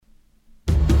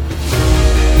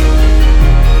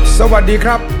สวัสดีค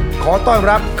รับขอต้อน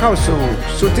รับเข้าสู่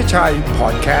Suthichai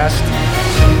Podcast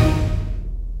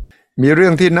มีเรื่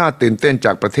องที่น่าตื่นเต้นจ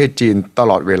ากประเทศจีนต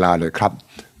ลอดเวลาเลยครับ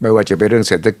ไม่ว่าจะเป็นเรื่อง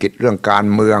เศรษฐกิจเรื่องการ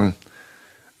เมือง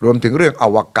รวมถึงเรื่องอ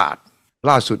วกาศ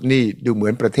ล่าสุดนี่ดูเหมื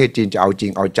อนประเทศจีนจะเอาจริ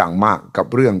งเอาจังมากกับ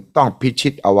เรื่องต้องพิชิ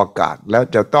ตอวกาศแล้ว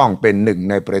จะต้องเป็นหนึ่ง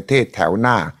ในประเทศแถวห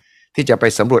น้าที่จะไป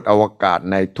สำรวจอวกาศ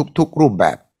ในทุกๆรูปแบ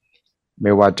บไ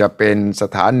ม่ว่าจะเป็นส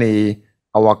ถานี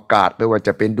อวกาศไม่ว่าจ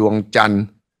ะเป็นดวงจันทร์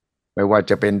ไม่ว่า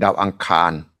จะเป็นดาวอังคา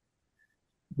ร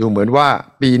ดูเหมือนว่า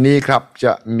ปีนี้ครับจ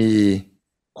ะมี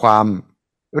ความ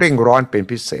เร่งร้อนเป็น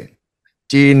พิเศษ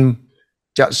จีน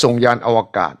จะส่งยานอว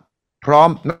กาศพร้อม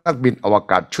นักบินอว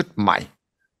กาศชุดใหม่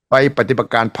ไปปฏิบั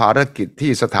ติการภารกิจ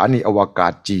ที่สถานีอวกา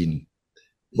ศจีน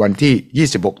วันที่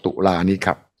26ตุลานี้ค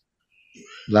รับ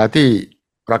และที่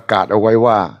ประกาศเอาไว้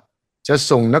ว่าจะ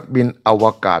ส่งนักบินอว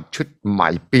กาศชุดใหม่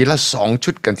ปีละ2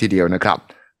ชุดกันทีเดียวนะครับ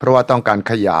เพราะว่าต้องการ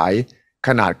ขยาย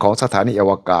ขนาดของสถานีอ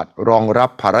วกาศรองรับ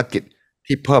ภารกิจ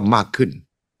ที่เพิ่มมากขึ้น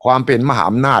ความเป็นมหา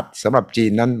อำนาจสำหรับจี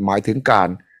นนั้นหมายถึงการ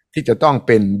ที่จะต้องเ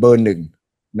ป็นเบอร์หนึ่ง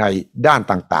ในด้าน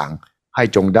ต่างๆให้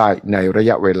จงได้ในระ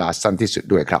ยะเวลาสั้นที่สุด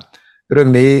ด้วยครับเรื่อง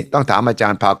นี้ต้องถามอาจา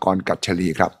รย์ภากร กัจฉลี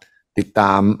ครับติดต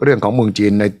ามเรื่องของเมืองจี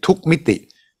นในทุกมิติ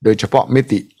โดยเฉพาะมิ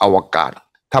ติอวกาศ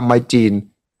ทำไมจีน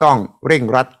ต้องเร่ง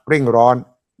รัดเร่งร้อน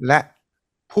และ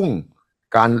พุ่ง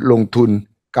การลงทุน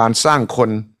การสร้างค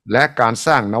นและการส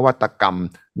ร้างนวัตกรรม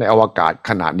ในอวกาศ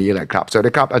ขนาดนี้เลยครับสวัส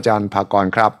ดีครับอาจารย์ภากร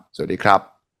ครับสวัสดีครับ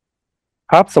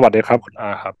ครับสวัสดีครับคุณอา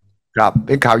ครับครับเ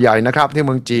ป็นข่าวใหญ่นะครับที่เ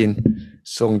มืองจีน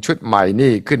ส่งชุดใหม่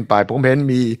นี่ขึ้นไปผมเห็น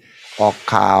มีออก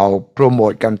ข่าวโปรโม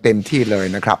ทกันเต็มที่เลย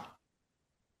นะครับ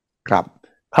ครับ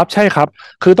ใช่ครับ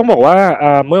คือต้องบอกว่า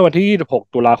เมื่อวันที่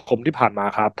26ตุลาคมที่ผ่านมา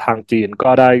ครับทางจีนก็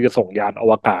ได้ส่งยานอ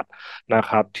วกาศนะ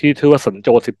ครับที่ชื่อว่าเซินโจ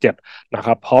17นะค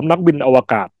รับพร้อมนักบินอว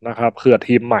กาศนะครับเครือ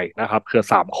ทีมใหม่นะครับเครือ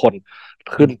3คน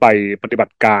ขึ้นไปปฏิบั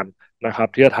ติการนะครับ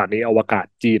ที่สถานีอวกาศ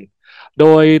จีนโด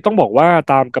ยต้องบอกว่า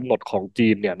ตามกำหนดของจี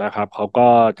นเนี่ยนะครับเขาก็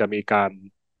จะมีการ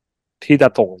ที่จะ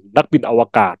ส่งนักบินอว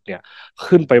กาศเนี่ย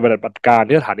ขึ้นไปปฏิบัติการ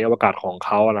ที่สถานีอวกาศของเ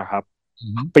ขานะครับ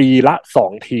ปีละ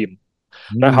2 ทีม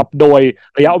นะครับโดย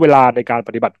ระยะเวลาในการป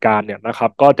ฏิบัติการเนี่ยนะครับ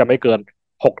ก็จะไม่เกิน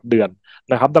6 เดือน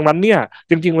นะครับดังนั้นเนี่ย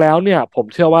จริงๆแล้วเนี่ยผม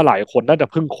เชื่อว่าหลายคนน่าจะ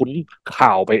เพิ่งคุ้นข่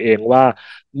าวไปเองว่า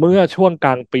เมื่อช่วงก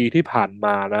ลางปีที่ผ่านม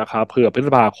านะครับเผื่อพฤษ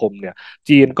ภาคมเนี่ย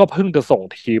จีนก็เพิ่งจะส่ง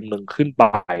ทีมหนึ่งขึ้นไป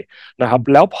นะครับ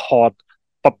แล้วพอ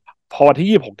วันที่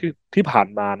26ที่ผ่าน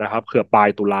มานะครับเผื่อปลาย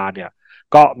ตุลาเนี่ย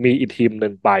ก็มีอีกทีมหนึ่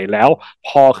งไปแล้วพ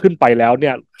อขึ้นไปแล้วเ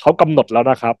นี่ยเขากำหนดแล้ว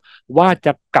นะครับว่าจ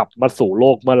ะกลับมาสู่โล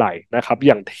กเมื่อไหร่นะครับอ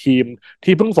ย่างทีม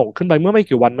ที่เพิ่งส่งขึ้นไปเมื่อไม่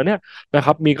กี่วันมาเนี่ยนะค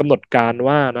รับมีกำหนดการ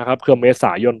ว่านะครับคือเมษ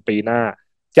ายนปีหน้า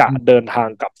จะเดินทาง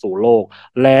กลับสู่โลก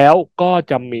แล้วก็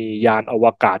จะมียานอว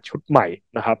กาศชุดใหม่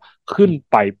นะครับขึ้น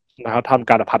ไปนะครับทำ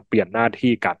การผลัดเปลี่ยนหน้า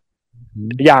ที่กัน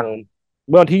อย่าง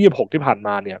เมื่อวันที่26ที่ผ่านม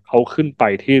าเนี่ยเขาขึ้นไป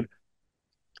ที่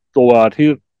ตัวที่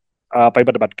ไปป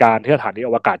ฏิบัติการที่สถานีอ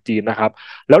วกาศจีนนะครับ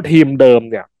แล้วทีมเดิม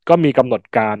เนี่ยก็มีกำหนด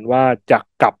การว่าจะ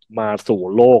กลับมาสู่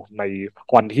โลกใน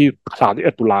วันที่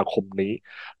31ตุลาคมนี้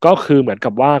ก็คือเหมือน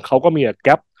กับว่าเขาก็มีแก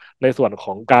ปในส่วนข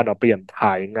องการเปลี่ยน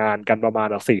ถ่ายงานกันประมาณ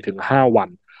4-5 วัน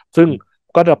ซึ่ง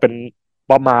ก็จะเป็น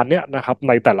ประมาณเนี้ยนะครับใ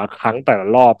นแต่ละครั้งแต่ละ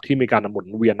รอบที่มีการหมุน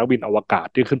เวียนนักบินอวกาศ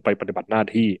ที่ขึ้นไปปฏิบัติหน้า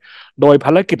ที่โดยภ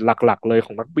ารกิจหลักๆเลยข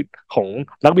องนัก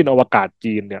บินอวกาศ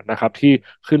จีนเนี่ยนะครับที่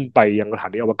ขึ้นไปยังสถา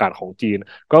นีอวกาศของจีน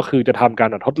ก็คือจะทำการ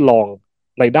ทดลอง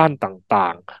ในด้านต่า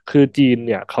งๆคือจีนเ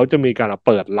นี่ยเขาจะมีการเ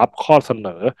ปิดรับข้อเสน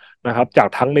อนะครับจาก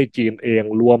ทั้งในจีนเอง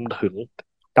รวมถึง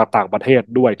จากต่างประเทศ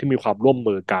ด้วยที่มีความร่วม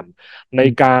มือกันใน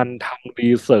การทำรี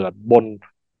เสิร์ชบน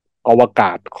อวก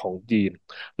าศของจีน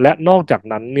และนอกจาก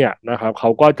นั้นเนี่ยนะครับเขา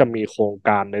ก็จะมีโครงก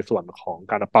ารในส่วนของ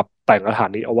การปรับแต่งสถา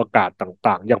นีอวกาศ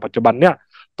ต่างๆอย่างปัจจุบันเนี่ย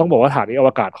ต้องบอกว่าสถานีอว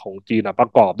กาศของจีนปร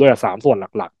ะกอบด้วย3 ส่วน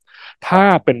หลักๆถ้า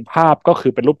เป็นภาพก็คื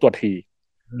อเป็นรูปตัวที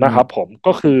นะครับผม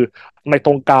ก็คือในต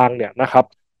รงกลางเนี่ยนะครับ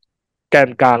แกน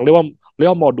กลางเรียกว่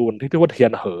าโมดูลที่เรียกว่าเทีย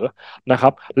นเหอนะครั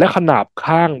บและขนาบ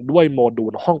ข้างด้วยโมดู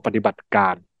ลห้องปฏิบัติกา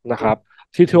รนะครับ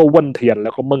ที่เรียกว่าเว่นเทียนแล้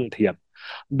วก็เมิ่งเทียน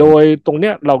โดยตรงเนี้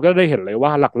ยเราก็ได้เห็นเลยว่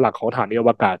าหลักๆของสถานีอ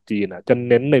วกาศจีนจะ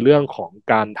เน้นในเรื่องของ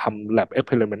การทำ lab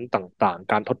experiment ต่าง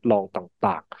ๆการทดลอง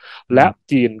ต่างๆและ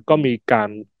จีนก็มีการ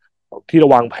ที่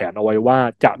วางแผนเอาไว้ว่า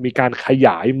จะมีการขย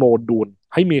ายโมดูล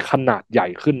ให้มีขนาดใหญ่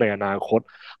ขึ้นในอนาคต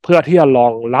เพื่อที่จะรอ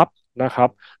งรับนะครับ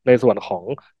ในส่วนของ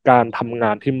การทำง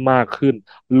านที่มากขึ้น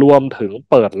รวมถึง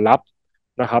เปิดรับ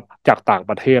นะครับจากต่าง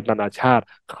ประเทศนานาชาติ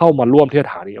เข้ามาร่วมที่ส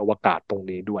ถานีอวกาศตรง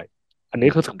นี้ด้วยอันนี้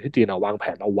คือสิ่งที่จีนวางแผ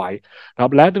นเอาไว้นะครั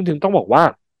บและจริงๆต้องบอกว่า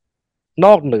น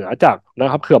อกเหนือจากน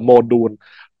ะครับเครือโมดูล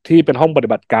ที่เป็นห้องปฏิ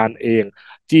บัติการเอง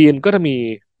จีนก็จะมี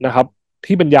นะครับ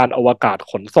ที่เป็นยานอวกาศ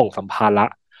ขนส่งสัมภาระ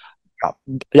ครับ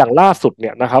อย่างล่าสุดเ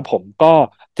นี่ยนะครับผมก็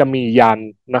จะมียาน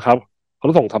นะครับข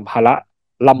นส่งสัมภาระ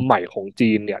ลำใหม่ของ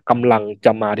จีนเนี่ยกำลังจ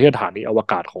ะมาที่สถานีอว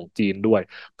กาศของจีนด้วย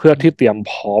เพื่อที่เตรียม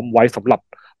พร้อมไว้สำหรับ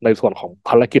ในส่วนของภ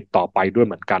ารกิจต่อไปด้วยเ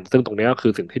หมือนกันซึ่งตรงนี้ก็คื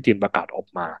อสิ่งที่จีนประกาศออก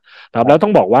มานะครับแล้วต้อ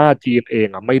งบอกว่าจีนเอง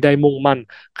อ่ะไม่ได้มุ่งมั่น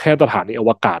แค่สถานีอ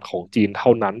วกาศของจีนเท่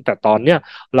านั้นแต่ตอนเนี้ย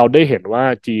เราได้เห็นว่า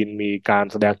จีนมีการ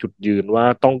แสดงจุดยืนว่า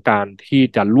ต้องการที่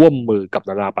จะร่วมมือกับ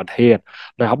นานาประเทศ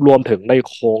นะครับรวมถึงใน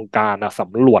โครงการส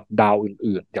ำรวจดาว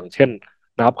อื่นๆอย่างเช่น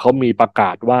นะครับเขามีประก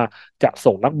าศว่าจะ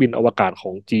ส่งนักบินอวกาศข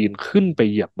องจีนขึ้นไป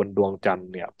เหยียบบนดวงจันทร์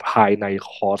เนี่ยภายใน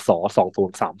คศ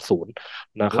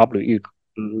2030นะครับหรืออีก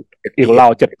7 ปีรา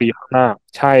ว7 ปีข้างหน้า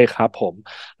ใช่ครับผม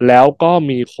แล้วก็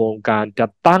มีโครงการจะ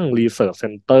ตั้ง Research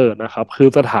Center นะครับคือ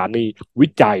สถานีวิ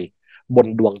จัยบน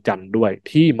ดวงจันทร์ด้วย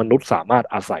ที่มนุษย์สามารถ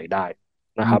อาศัยได้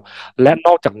นะครับและน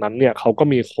อกจากนั้นเนี่ยเขาก็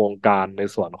มีโครงการใน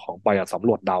ส่วนของไปสำร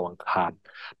วจดาวอังคาร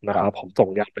นะครับครับผมส่ง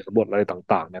ยานไปสำรวจอะไร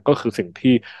ต่างๆเนี่ยก็คือสิ่ง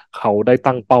ที่เขาได้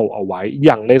ตั้งเป้าเอาไว้อ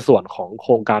ย่างในส่วนของโค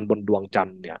รงการบนดวงจัน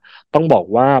ทร์เนี่ยต้องบอก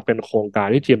ว่าเป็นโครงการ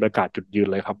ที่จีนประกาศจุดยืน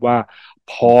เลยครับว่า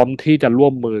พร้อมที่จะร่ว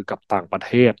มมือกับต่างประเ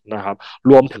ทศนะครับ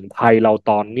รวมถึงไทยเรา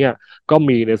ตอนเนี่ยก็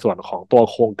มีในส่วนของตัว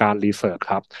โครงการรีเสิร์ช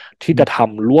ครับที่จะท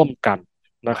ำร่วมกัน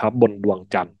นะครับบนดวง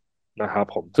จันทร์นะครับ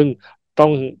ผมซึ่งต้อ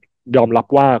งยอมรับ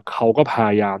ว่าเขาก็พย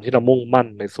ายามที่จะมุ่งมั่น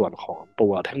ในส่วนของตั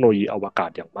วเทคโนโลยีอวกาศ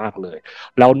อย่างมากเลย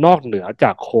แล้วนอกเหนือจ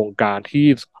ากโครงการที่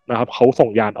นะครับเขาส่ง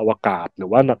ยานอวกาศหรือ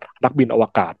ว่านักบินอว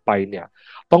กาศไปเนี่ย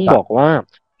ต้องครับบอกว่า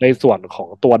ในส่วนของ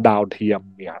ตัวดาวเทียม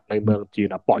เนี่ยในเมืองจีน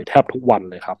ปล่อยแทบทุกวัน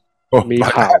เลยครับโอ้มีปลา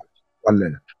แทข่าว บวันเลย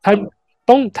นะใช่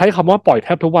ต้องใช้คำว่าปล่อยแท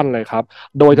บทุกวันเลยครับ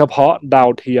โดยเฉพาะดาว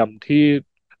เทียมที่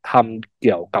ทำเ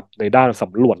กี่ยวกับในด้านส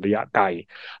ำรวจระยะไกล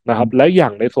นะครับและอย่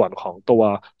างในส่วนของตัว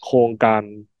โครงการ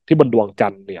ที่บนดวงจั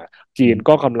นทร์เนี่ยจีน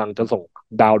ก็กำลังจะส่ง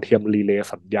ดาวเทียมรีเลย์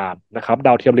สัญญาณนะครับด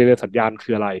าวเทียมรีเลย์สัญญาณคื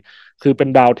ออะไรคือเป็น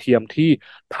ดาวเทียมที่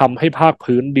ทำให้ภาค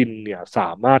พื้นดินเนี่ยสา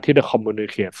มารถที่จะคอมมูนิ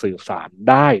เคตสื่อสาร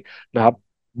ได้นะครับ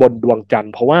บนดวงจันท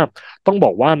ร์เพราะว่าต้องบ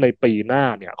อกว่าในปีหน้า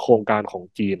เนี่ยโครงการของ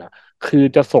จีนคือ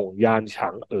จะส่งยานฉา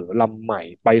งลำใหม่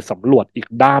ไปสำรวจอีก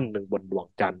ด้านหนึ่งบนดวง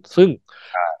จันทร์ซึ่ง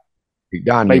อีก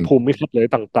ด้านหนึ่งในภูมิทัศน์เลย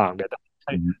ต่างๆเนี่ยใ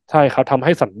ช่อืมใช่ครับทำใ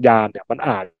ห้สัญญาณเนี่ยมันอ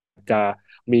าจจะ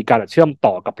มีการเชื่อม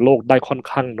ต่อกับโลกได้ค่อน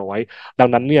ข้างน้อยดัง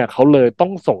นั้นเนี่ยเขาเลยต้อ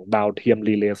งส่งดาวเทียม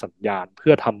รีเลย์สัญญาณเพื่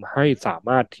อทำให้สาม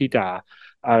ารถที่จะ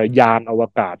ยานอว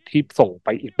กาศที่ส่งไป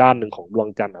อีกด้านหนึ่งของดวง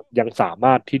จันทร์ยังสาม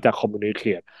ารถที่จะคอมมูนิเค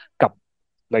ตกับ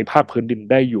ในภาคพื้นดิน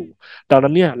ได้อยู่ ดังนั้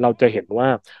นเนี่ยเราจะเห็นว่า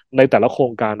ในแต่ละโคร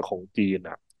งการของจีน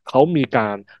เขามีกา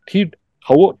รที่เข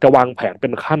าจะวางแผนเป็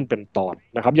นขั้นเป็นตอน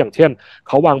นะครับอย่างเช่นเ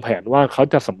ขาวางแผนว่าเขา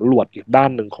จะสำรวจอีกด้าน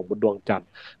หนึ่งของบนดวงจันทร์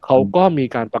เขาอืมก็มี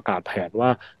การประกาศแผนว่า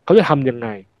เขาจะทำยังไง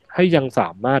ให้ยังสา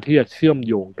มารถที่จะเชื่อม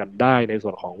โยงกันได้ในส่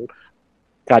วนของ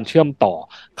การเชื่อมต่อ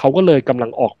เขาก็เลยกำลั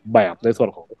งออกแบบในส่วน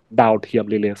ของดาวเทียม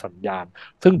รีเลย์สัญญาณ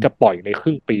ซึ่งจะปล่อยในค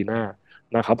รึ่งปีหน้า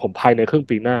นะครับผมภายในครึ่ง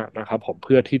ปีหน้านะครับผมเ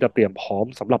พื่อที่จะเตรียมพร้อม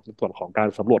สำหรับในส่วนของการ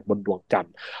สำรวจบนดวงจันท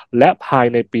ร์และภาย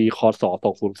ในปีคศ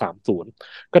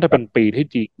2030ก็จะเป็นปีที่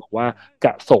จีนบอกว่าจ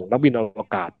ะส่งนักบินอว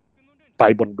กาศไป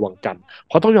บนดวงจันทร์เ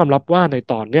พราะต้องยอมรับว่าใน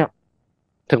ตอนเนี้ย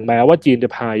ถึงแม้ว่าจีนจะ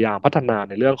พยายามพัฒนา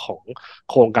ในเรื่องของ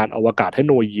โครงการอวกาศเทคโ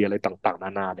นโลยีอะไรต่างๆน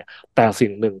านาเนี่ยแต่สิ่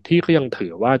งหนึ่งที่ก็ยังถื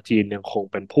อว่าจีนยังคง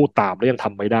เป็นผู้ตามและยังท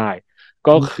ำไม่ได้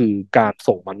ก็คือการ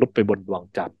ส่งมนุษย์ไปบนดวง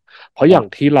จันทร์ เพราะอย่าง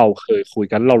ที่เราเคยคุย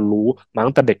กันเรารู้มา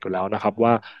ตั้งแต่เด็กอยู่แล้วนะครับ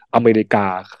ว่าอเมริกา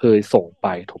เคยส่งไป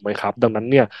ถูกไหมครับดังนั้น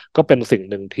เนี่ยก็เป็นสิ่ง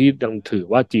หนึ่งที่ยังถือ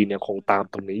ว่าจีนเนี่ยคงตาม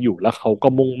ตรงนี้อยู่และเขาก็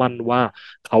มุ่งมั่นว่า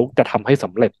เขาจะทำให้ส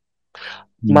ำเร็จ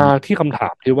มาอืมที่คำถา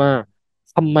มที่ว่า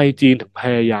ทำไมจีนถึงพ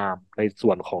ยายามในส่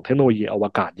วนของเทคโนโลยีอว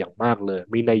กาศอย่างมากเลย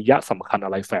มีนัยยะสำคัญอะ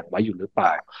ไรแฝงไว้อยู่หรือเปล่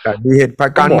าแต่มีเหตุ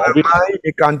ต้องบอกว่า การณ์เมืองไหม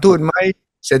มีการทูตไหม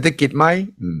เศรษฐกิจไหม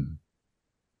อืม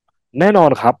แน่นอน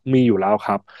ครับมีอยู่แล้วค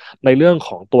รับในเรื่องข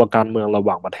องตัวการเมืองระห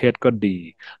ว่างประเทศก็ดี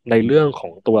ในเรื่องขอ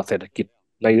งตัวเศรษฐกิจ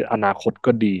ในอนาคต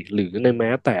ก็ดีหรือในแม้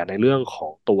แต่ในเรื่องขอ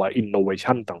งตัว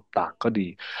innovation ต่างๆก็ดี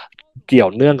เกี่ยว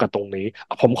เนื่องกับตรงนี้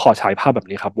ผมขอฉายภาพแบบ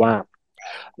นี้ครับว่า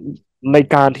ใน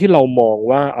การที่เรามอง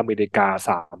ว่าอเมริกา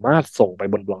สามารถส่งไป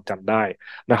บนดวงจันทร์ได้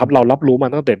นะครับเรารับรู้มา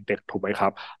ตั้งแต่เด็กถูกไหมครั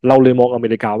บเราเลยมองอเม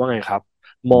ริกาว่าไงครับ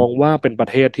มองว่าเป็นประ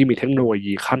เทศที่มีเทคโนโล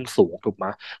ยีขั้นสูงถูกไหม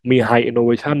มี High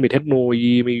Innovation มีเทคโนโล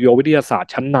ยีมีวิทยาศาสต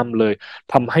ร์ชั้นนำเลย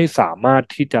ทำให้สามารถ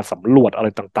ที่จะสำรวจอะไร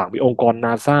ต่างๆมีองค์กรน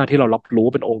าซาที่เรารับรู้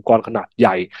เป็นองค์กรขนาดให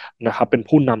ญ่นะครับเป็น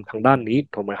ผู้นำทางด้านนี้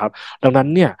ถูกไหมครับดังนั้น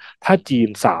เนี่ยถ้าจีน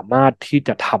สามารถที่จ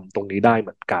ะทำตรงนี้ได้เห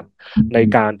มือนกันใน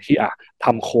การที่ท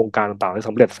ำโครงการต่างๆให้ส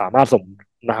ำเร็จสามารถส่ง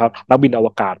นะครับนักบินอว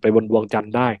กาศไปบนดวงจันท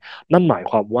ร์ได้นั่นหมาย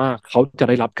ความว่าเขาจะ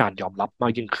ได้รับการยอมรับมา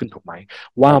กยิ่งขึ้นถูกไหม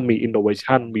ว่ามี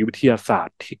innovation มีวิทยาศาสต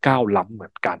ร์ที่ก้าวล้ำเหมื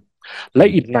อนกัน และ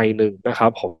อีกในหนึ่งนะครั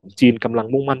บผมจีนกำลัง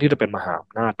มุ่งมั่นที่จะเป็นมหาอ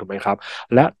ำนาจถูกไหมครับ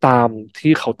และตาม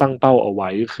ที่เขาตั้งเป้าเอาไว้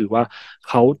ก็คือว่า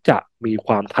เขาจะมีค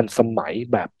วามทันสมัย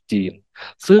แบบจีน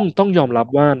ซึ่งต้องยอมรับ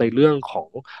ว่าในเรื่องของ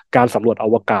การสำรวจอ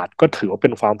วกาศก็ถือว่าเป็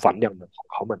นความฝันอย่างหนึ่งของ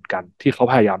เขาเหมือนกันที่เขา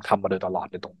พยายามทำมาโดยตลอด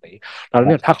ในตรงนี้แล้วเ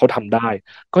นี่ยถ้าเขาทำได้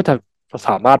ก็จะส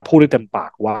ามารถพูดได้เต็มปา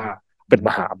กว่าเป็นม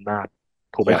หาอำนาจ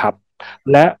ถูกไหมครับ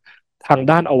และทาง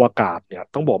ด้านอวกาศเนี่ย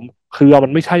ต้องบอกคือมั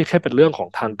นไม่ใช่แค่เป็นเรื่องของ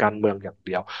ทางการเมืองอย่างเ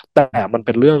ดียวแต่มันเ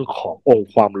ป็นเรื่องขององค์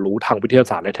ความรู้ทางวิทยา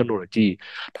ศาสตร์และเทคโนโลยี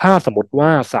ถ้าสมมติว่า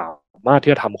สามารถ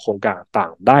ที่จะทำโครงการต่า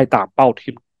งได้ตามเป้า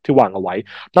ที่วางเอาไว้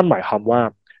นั่นหมายความว่า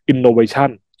innovation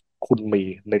คุณมี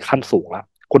ในขั้นสูงแล้ว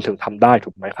คุณถึงทำได้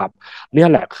ถูกไหมครับเนี่ย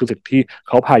แหละคือสิ่งที่เ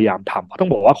ขาพยายามทำเพราะต้อง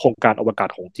บอกว่าโครงการอวกาศ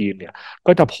ของจีนเนี่ย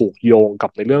ก็จะผูกโยงกั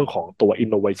บในเรื่องของตัว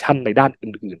innovation ในด้าน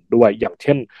อื่นๆด้วยอย่างเ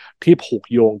ช่นที่ผูก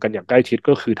โยงกันอย่างใกล้ชิด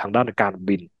ก็คือทางด้านการ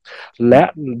บินและ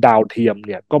ดาวเทียมเ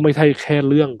นี่ยก็ไม่ใช่แค่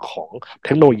เรื่องของเท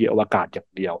คโนโลยีอวกาศอย่าง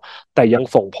เดียวแต่ยัง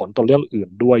ส่งผลต่อเรื่องอื่น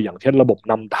ด้วยอย่างเช่นระบบ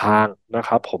นำทางนะค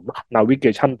รับผมนาวิเก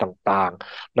ชันต่าง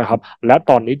ๆนะครับและ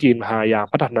ตอนนี้จีนพยายาม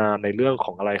พัฒนาในเรื่องข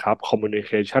องอะไรครับ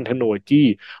communication technology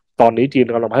ตอนนี้จีน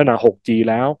กำลังพัฒนา 6G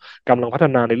แล้วกำลังพัฒ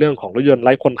นาในเรื่องของรถยนต์ไ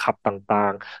ร้คนขับต่า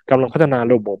งๆกำลังพัฒนา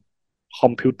ระบบคอ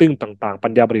มพิวติ้งต่างๆปั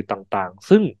ญญาประดิษฐ์ต่างๆ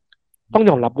ซึ่งต้อง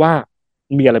ยอมรับว่า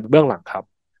มีอะไรเบื้องหลังครับ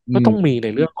ก็ต้องมีใน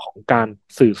เรื่องของการ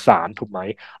สื่อสารถูกไหม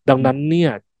ดังนั้นเนี่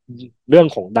ยเรื่อง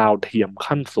ของดาวเทียม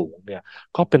ขั้นสูงเนี่ย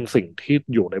ก็เป็นสิ่งที่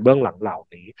อยู่ในเบื้องหลังเหล่า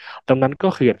นี้ดังนั้นก็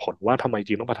คือเหตุผลว่าทำไม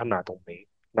จีนต้องพัฒนาตรงนี้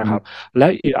นะครับและ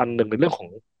อีกอันหนึ่งในเรื่องของ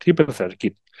ที่เป็นเศรษฐกิ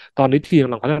จตอนนี้จีนก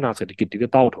ำลังพัฒนาเศรษฐกิจดิจิ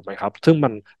ทัลถูกไหมครับซึ่งมั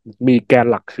นมีแกน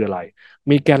หลักคืออะไร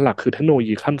มีแกนหลักคือเทคโนโล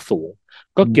ยีขั้นสูง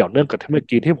ก็เกี่ยวเนื่องกับที่เมื่อ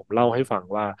กี้ที่ผมเล่าให้ฟัง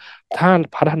ว่าถ้า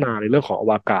พัฒนาในเรื่องของอ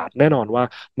วกาศแน่นอนว่า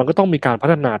มันก็ต้องมีการพั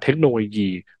ฒนาเทคโนโลยี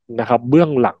นะครับเบื้อง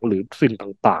หลังหรือสิ่ง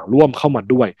ต่างๆร่วมเข้ามา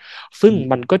ด้วยซึ่ง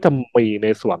มันก็จะมีใน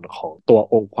ส่วนของตัว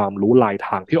องค์ความรู้ลายท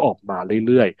างที่ออกมา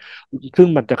เรื่อยๆซึ่ง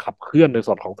มันจะขับเคลื่อนใน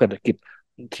ส่วนของเศรษฐกิจ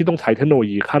ที่ต้องใช้เทคโนโล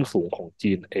ยีขั้นสูงของ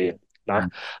จีนเอง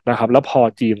นะครับแล้วพอ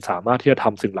จีนสามารถที่จะท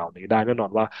ำสิ่งเหล่านี้ได้แน่นอ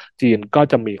นว่าจีนก็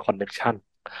จะมีคอนเน็กชัน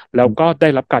แล้วก็ได้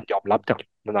รับการยอมรับจาก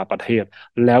นานาประเทศ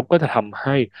แล้วก็จะทำใ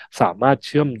ห้สามารถเ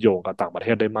ชื่อมโยงกับต่างประเท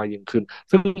ศได้มากยิ่งขึ้น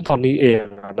ซึ่งตอนนี้เอง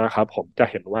นะครับผมจะ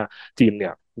เห็นว่าจีนเนี่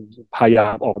ยพยายา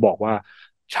มออกบอกว่า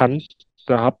ฉัน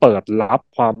นะครับเปิดรับ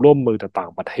ความร่วมมือจากต่า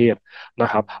งประเทศนะ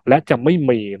ครับและจะไม่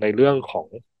มีในเรื่องของ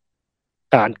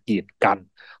การกีดกัน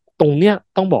ตรงเนี้ย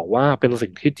ต้องบอกว่าเป็นสิ่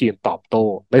งที่จีนตอบโต้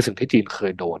ในสิ่งที่จีนเค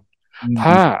ยโดน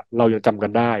ถ้าเรายังจำกั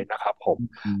นได้นะครับผม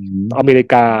อเมริ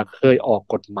กาเคยออก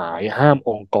กฎหมายห้าม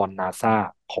องค์กรนาซา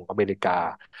ของอเมริกา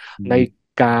ใน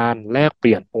การแลกเป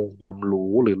ลี่ยนองค์ความ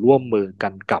รู้หรือร่วมมือกั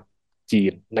นกับจี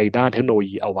นในด้านเทคโนโล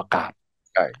ยีอวกาศ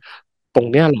ใช่ตรง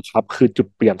เนี้ยแหละครับคือจุด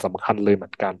เปลี่ยนสำคัญเลยเหมื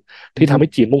อนกันที่ทำให้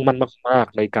จีนมุ่งมั่นมาก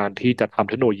ๆในการที่จะทำ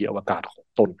เทคโนโลยีอวกาศของ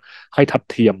ตนให้ทัด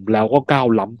เทียมแล้วก็ก้าว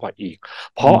ล้ำกว่าอีก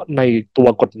เพราะในตัว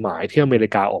กฎหมายที่อเมริ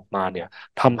กาออกมาเนี่ย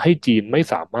ทำให้จีนไม่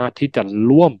สามารถที่จะ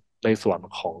ร่วมในส่วน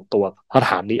ของตัวสถ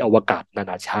านีอวกาศนา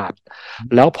นาชาติ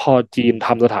แล้วพอจีนท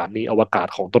ำสถานีอวกาศ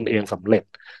ของตนเองสำเร็จ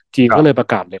จีนก็เลยประ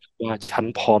กาศเลยว่าฉัน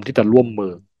พร้อมที่จะร่วมมื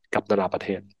อกับนานาประเท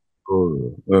ศเออ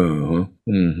เออ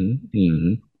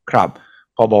ครับ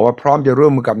พอบอกว่าพร้อมจะร่ว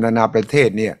มมือกับนานาประเทศ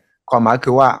เนี่ยความหมาย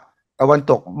คือว่าตะวัน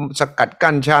ตกสกัด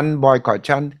กั้นฉันบอยคอต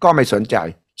ฉันก็ไม่สนใจ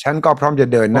ฉันก็พร้อมจะ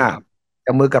เดินหน้า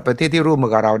จับมือกับประเทศที่ร่วมมื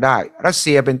อกับเราได้รัสเ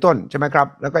ซียเป็นต้นใช่ไหมครับ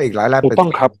แล้วก็อีกหลายประเทศถูกต้อ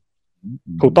งครับ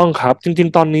ถูกต้องครับจริง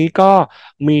ๆตอนนี้ก็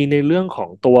มีในเรื่องของ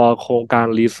ตัวโครงการ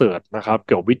รีเสิร์ชนะครับเ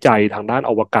กี่ยววิจัยทางด้าน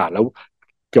อวกาศแล้ว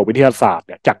เกี่ยววิทยาศาสตร์เ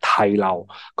นี่ยจากไทยเรา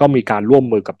ก็มีการร่วม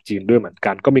มือกับจีนด้วยเหมือน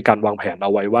กันก็มีการวางแผนเอ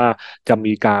าไว้ว่าจะ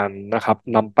มีการนะครับ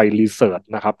นำไปรีเสิร์ช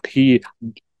นะครับที่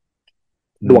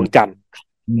ดวงจันทร์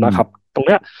นะครับตรงเ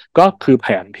นี้ยก็คือแผ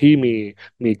นที่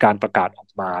มีการประกาศออก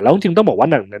มาแล้วจริงๆต้องบอกว่า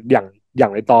อย่า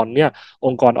งในตอนเนี้ยอ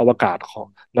งค์กรอวกาศของ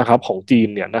นะครับของจีน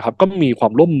เนี่ยนะครับก็มีควา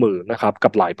มร่วมมือนะครับกั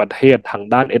บหลายประเทศทาง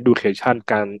ด้าน education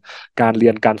การเรี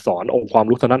ยนการสอนองค์ความ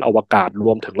รู้ทางด้านอวกาศร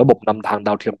วมถึงระบบนำทางด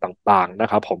าวเทียมต่างๆนะ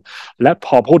ครับผมและพ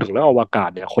อพูดถึงเรื่องอวกาศ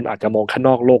เนี่ยคนอาจจะมองแค่น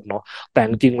อกโลกเนาะแต่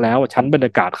จริงๆแล้วชั้นบรรย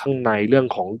ากาศข้างในเรื่อง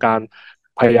ของการ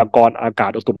พยากรณ์อากา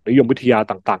ศอุตุนิยมวิทยา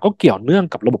ต่างๆก็เกี่ยวเนื่อง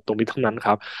กับระบบตรงนี้ทั้งนั้นค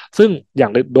รับซึ่งอย่า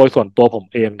งโดยส่วนตัวผม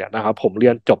เองเนี่ยนะครับผมเรี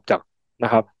ยนจบจากน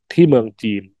ะครับที่เมือง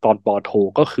จีนตอนปอโท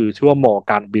ก็คือชื่อว่ามอ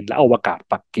การบินและอวกาศ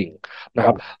ปักกิ่งนะค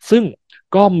รับซึ่ง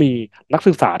ก็มีนัก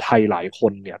ศึกษาไทยหลายค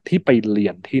นเนี่ยที่ไปเรี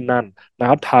ยนที่นั่นนะ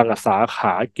ครับทางสาข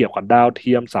าเกี่ยวกับดาวเ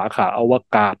ทียมสาขาอว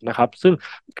กาศนะครับซึ่ง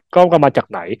ก็มาจาก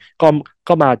ไหนก็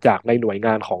ก็มาจากในหน่วยง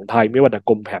านของไทยไม่ว่าจะ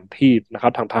กรมแผนที่นะครั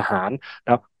บทางทหารน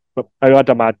ะครับไม่ว่า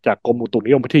จะมาจากกรมอุตุนิ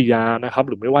ยมวิทยานะครับ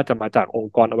หรือไม่ว่าจะมาจากอง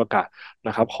ค์กรอวกาศน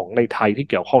ะครับของในไทยที่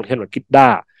เกี่ยวข้องเช่นกิด้า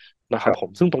นะครับผม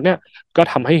ซึ่งตรงเนี้ยก็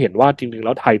ทำให้เห็นว่าจริงๆแ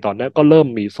ล้วไทยตอนนี้ก็เริ่ม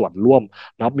มีส่วนร่วม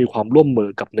นะครับมีความร่วมมือ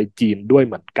กับในจีนด้วย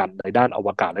เหมือนกันในด้านอว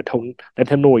กาศและ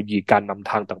เทคโนโลยีการนำ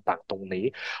ทางต่างๆตรงนี้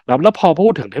นะครับแล้วพอพู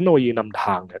ดถึงเทคโนโลยีนำท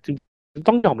างเนี่ย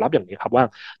ต้องยอมรับอย่างนี้ครับว่า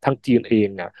ทางจีนเอง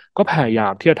เนี่ยก็พยายา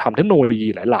มที่จะทำเทคโนโลยี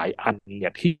หลายๆอันเนี่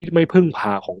ยที่ไม่พึ่งพ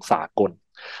าของสากล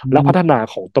และพัฒนา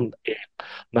ของตนเอง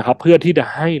นะครับเพื่อที่จะ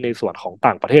ให้ในส่วนของต่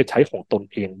างประเทศใช้ของตน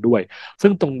เองด้วยซึ่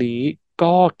งตรงนี้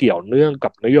ก็เกี่ยวเนื่องกั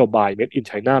บนโยบาย Made in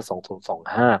China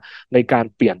 2025ในการ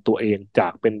เปลี่ยนตัวเองจา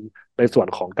กเป็นในส่วน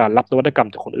ของการรับนวัตกรรม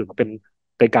จากคนอื่นมาเป็น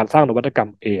ในการสร้างนวัตกรรม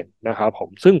เองนะครับผม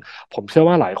ซึ่งผมเชื่อ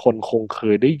ว่าหลายคนคงเค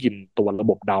ยได้ยินตัวระ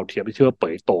บบดาวเทียมที่ชื่อว่าเป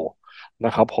ยโตน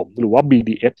ะครับผมหรือว่า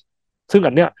BDS ซึ่ง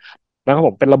อันเนี้ยนะครับผ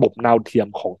มเป็นระบบดาวเทียม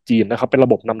ของจีนนะครับเป็นระ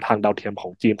บบนำทางดาวเทียมขอ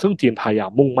งจีนซึ่งจีนพยายา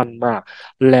มมุ่งมั่นมาก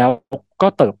แล้วก็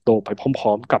เติบโตไปพ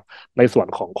ร้อมๆกับในส่วน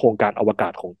ของโครงการอวกา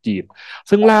ศของจีน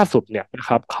ซึ่งล่าสุดเนี่ยนะค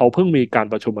รับเขาเพิ่งมีการ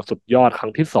ประชุมสุดยอดครั้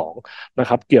งที่2นะ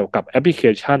ครับเกี่ยวกับแอปพลิเค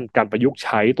ชันการประยุกต์ใ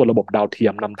ช้ตัวระบบดาวเทีย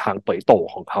มนำทางเป๋ยโต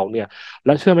ของเขาเนี่ยแล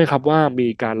ะเชื่อไหมครับว่ามี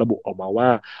การระบุออกมาว่า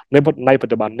ในปัจ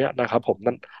จุบันเนี่ยนะครับผม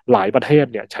นั้นหลายประเทศ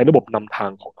เนี่ยใช้ระบบนำทา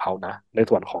งของเขานะใน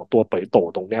ส่วนของตัวเป๋ยโต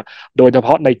ตรงเนี้ยโดยเฉพ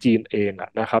าะในจีนเอง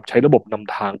นะครับใช้ระบบน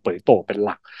ำทางเป๋ยโตเป็นห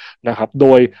ลักนะครับโด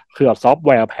ยเครือซอฟต์แ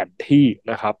วร์แผนที่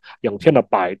นะครับอย่างเช่น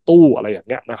ปลายตู้อะไรอย่าง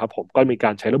เงี้ยนะครับผมก็มีก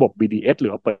ารใช้ระบบ BDS หรื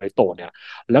อเป๋ยโตเนี่ย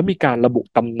แล้วมีการระบุ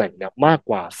ตำแหน่งเนี่ยมาก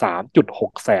กว่า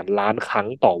3.6แสนล้านครั้ง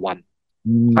ต่อวัน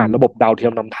ผ่านระบบดาวเทีย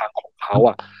มนำทางของเขา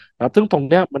นะซึ่งตรง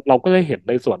เนี้ยเราก็ได้เห็น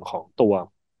ในส่วนของตัว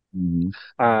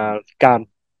อ่าการ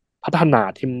พัฒนา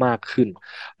ที่มากขึ้น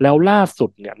แล้วล่าสุด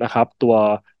เนี่ยนะครับตัว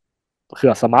เครื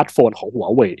อสมาร์ทโฟนของหัว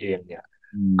เว่ยเองเนี่ย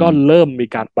ก็เริ่มมี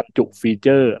การบรรจุฟีเจ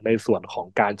อร์ในส่วนของ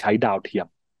การใช้ดาวเทียม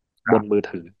บนมือ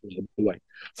ถือด้วย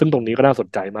ซึ่งตรงนี้ก็น่าสน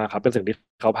ใจมากครับเป็นสิ่งที่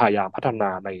เขาพยายามพัฒนา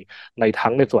ในทั้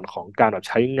งในส่วนของการแบบ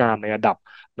ใช้งานในระดับ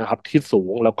นะครับที่สู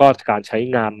งแล้วก็การใช้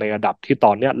งานในระดับที่ต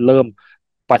อนเนี้ยเริ่ม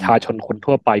ประชาชนคน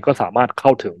ทั่วไปก็สามารถเข้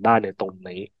าถึงได้ในตรง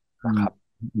นี้นะครับ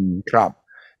ครับ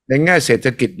ในแง่เศรษฐ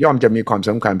กิจย่อมจะมีความส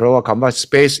ำคัญเพราะว่าคำว่า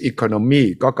space economy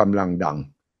ก็กำลังดัง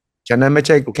ฉะนั้นไม่ใ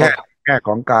ช่แค่แง่ข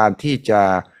องการที่จะ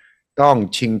ต้อง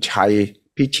ชิงชัย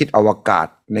พิชิตอวกาศ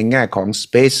ในแง่ของ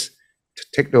space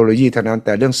เทคโนโลยีเท่านั้นแ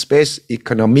ต่เรื่อง space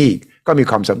economy ก็มี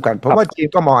ความสำคัญเพราะว่าจีน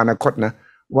ก็มองอนาคตนะ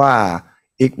ว่า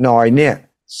อีกหน่อยเนี่ย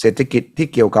เศรษฐกิจที่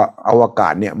เกี่ยวกับอวกา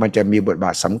ศเนี่ยมันจะมีบทบ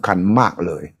าทสำคัญมากเ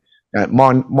ลย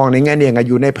มองในแง่นี้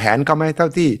อยู่ในแผนเขาไหมเท่า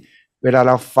ที่เวลาเ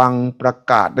ราฟังประ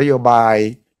กาศนโยบาย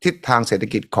ทิศทางเศรษฐ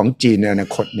กิจของจีนในอนา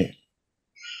คตเนี่ย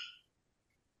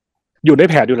อยู่ใน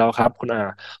แผนอยู่แล้วครับคุณอา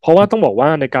เพราะว่าต้องบอกว่า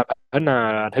ในการพัฒนา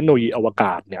เทคโนโลยีอวก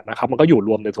าศเนี่ยนะครับมันก็อยู่ร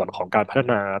วมในส่วนของการพัฒ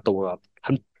นาตัว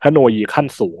เทคโนโลยีขั้น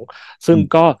สูงซึ่ง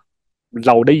ก็เ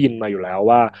ราได้ยินมาอยู่แล้ว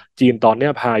ว่าจีนตอนนี้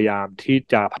พยายามที่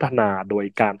จะพัฒนาโดย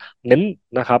การเน้น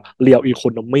นะครับเรียลอีโค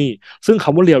โนมีซึ่งค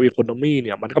ำว่าเรียลอีโคโนมีเ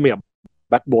นี่ยมันก็มี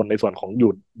แบ็กโบนในส่วนของ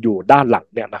อยู่ด้านหลัง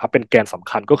เนี่ยนะครับเป็นแกนสำ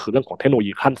คัญก็คือเรื่องของเทคโนโล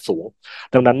ยีขั้นสูง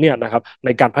ดังนั้นเนี่ยนะครับใน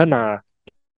การพัฒนา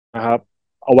นะครับ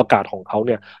อวกาศของเขาเ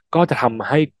นี่ยก็จะทำ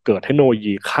ให้เกิดเทคโนโล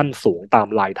ยีขั้นสูงตาม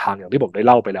ลายทางอย่างที่ผมได้เ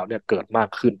ล่าไปแล้วเนี่ยเกิดมาก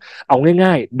ขึ้นเอา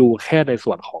ง่ายๆดูแค่ใน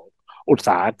ส่วนของอุตส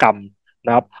าหกรรมน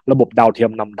ะครับระบบดาวเทีย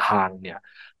มนำทางเนี่ย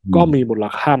ก็มีมูล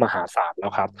ค่ามหาศาลแล้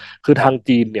วครับคือทาง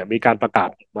จีนเนี่ยมีการประกาศ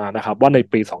ออกมานะครับว่าใน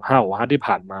ปี2565ที่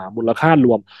ผ่านมามูลค่าร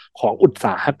วมของอุตส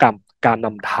าหกรรมการน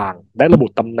ำทางได้ระบุ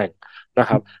ตำแหน่งนะ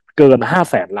ครับเกิน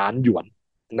500,000 ล้านหยวน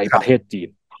ในประเทศจีน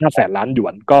500,000 ล้านหยว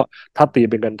นก็ถ้าตี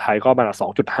เป็นเงินไทยก็ประมาณ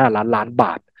2.5 ล้านบ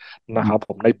าทนะครับผ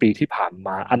มในปีที่ผ่านม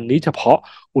าอันนี้เฉพาะ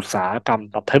อุตสาหกรรม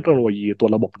เทคโนโลยีตัว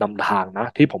ระบบนำทางนะ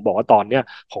ที่ผมบอกว่าตอนเนี้ย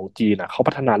ของจีนเขา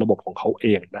พัฒนาระบบของเขาเอ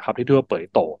งนะครับที่เรียกว่าเป่ย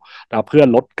โตนะเพื่อ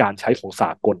ลดการใช้ของส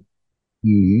ากล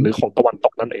หรือของตะวันต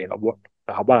กนั่นเองน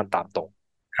ะครับว่ากันตามตรง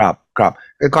ครับ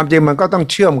ความจริงมันก็ต้อง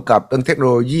เชื่อมกับเรื่องเทคโน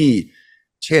โลยี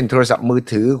เช่นโทรศัพท์มือ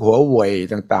ถือหัวเว่ย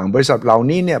ต่างๆบริษัทเหล่า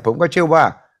นี้เนี่ยผมก็เชื่อว่า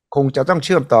คงจะต้องเ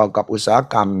ชื่อมต่อกับอุตสาห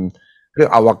กรรมเรื่อ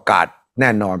งอวกาศแน่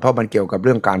นอนเพราะมันเกี่ยวกับเ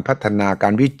รื่องการพัฒนากา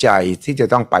รวิจัยที่จะ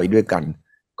ต้องไปด้วยกัน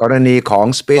กรณีของ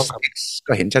SpaceX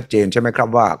ก็เห็นชัดเจนใช่ไหมครับ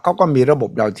ว่าเขาก็มีระบบ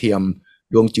ดาวเทียม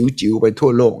ดวงจิ๋วๆไปทั่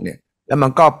วโลกเนี่ยแล้วมั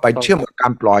นก็ไปเชื่อมกับกา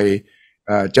รปล่อย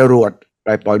จรวด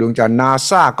ปล่อยดวงจันทร์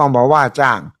NASA ก็มาว่า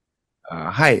จ้าง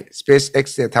ให้ SpaceX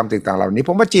ทำต่างๆเหล่านี้ผ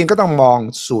มว่าจีนก็ต้องมอง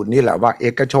สูตรนี้แหละว่าเอ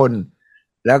กชน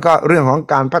แล้วก็เรื่องของ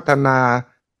การพัฒนา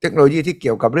เทคโนโลยีที่เ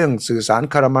กี่ยวกับเรื่องสื่อสาร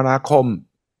คมนาคม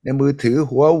ในมือถือ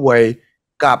หัวเว่ย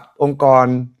กับองค์กร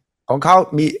ของเขา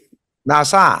มี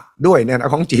NASA ด้วยเนี่ยน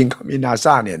ะของจีนก็มี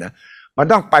NASA เนี่ยนะมัน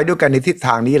ต้องไปด้วยกันในทิศท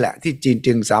างนี้แหละที่จีน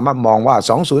จึงสามารถมองว่า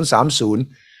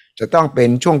2030จะต้องเป็น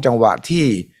ช่วงจังหวะที่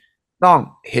ต้อง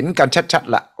เห็นกันชัด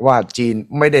ๆละว่าจีน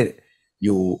ไม่ได้อ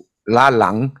ยู่ล้าห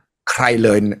ลังใครเล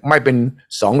ยไม่เป็น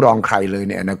สองรองใครเลย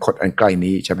ในอนาคตอันใกล้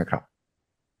นี้ใช่ไหมครับ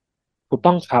ถูก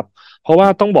ต้องครับเพราะว่า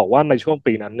ต้องบอกว่าในช่วง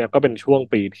ปีนั้นเนี่ยก็เป็นช่วง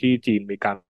ปีที่จีนมีก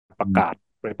ารประกาศ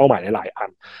ในเป้าหมายหลายๆอัน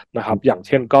นะครับอย่างเ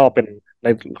ช่นก็เป็นใน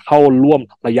เข้าร่วม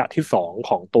ระยะที่2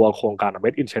ของตัวโครงการ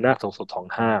Made in China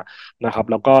 2025นะครับ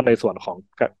แล้วก็ในส่วนของ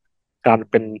การ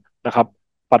เป็นนะครับ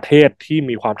ประเทศที่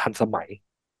มีความทันสมัย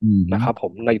อืมนะครับผ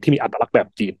มในที่มีอัตลักษณ์แบบ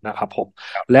จีนนะครับผม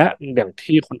และอย่าง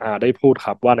ที่คุณอาได้พูดค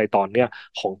รับว่าในตอนเนี้ย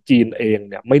ของจีนเอง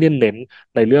เนี่ยไม่ได้เน้น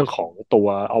ในเรื่องของตัว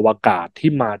อวกาศ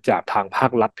ที่มาจากทางภา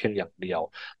ครัฐเพียงอย่างเดียว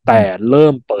แต่เริ่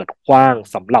มเปิดกว้าง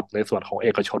สำหรับในส่วนของเอ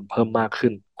กชนเพิ่มมากขึ้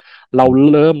นเรา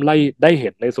เริ่มได้เห็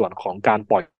นในส่วนของการ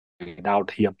ปล่อยดาว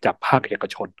เทียมจากภาคเอก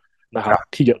ชนนะคครับรับ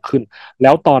ที่เยอะขึ้นแล้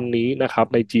วตอนนี้นะครับ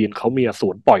ในจีนเขามีศู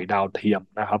นย์ปล่อยดาวเทียม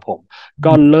นะครับผม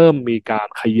ก็เริ่มมีการ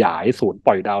ขยายศูนย์ป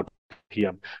ล่อยดาวเทีย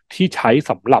มที่ใช้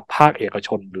สำหรับภาคเอกช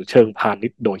นหรือเชิงพาณิ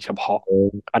ชย์โดยเฉพาะ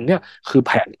อันเนี้ยคือแ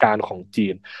ผนการของจี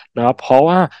นนะครับเพราะ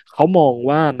ว่าเขามอง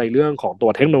ว่าในเรื่องของตั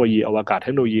วเทคโนโลยีอวกาศเท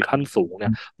คโนโลยีขั้นสูงเนี่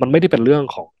ยมันไม่ได้เป็นเรื่อง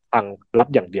ของทางรัฐ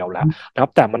อย่างเดียวแล้วนะครั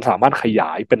บแต่มันสามารถขย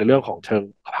ายเป็นในเรื่องของเชิง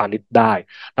พาณิชย์ได้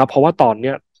นะเพราะว่าตอนเ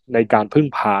นี้ยในการพึ่ง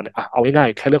พาเนี่ยเอาง่าย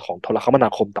ๆแค่เรื่องของโทรคมนา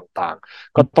คมต่าง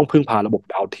ๆก็ต้องพึ่งพาระบบ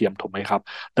ดาวเทียมถูกไหมครับ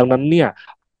ดังนั้นเนี่ย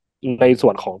ในส่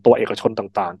วนของตัวเอกชน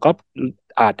ต่างๆก็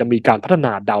อาจจะมีการพัฒน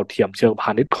าดาวเทียมเชิงพ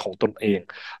าณิชย์ของตนเอง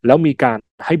แล้วมีการ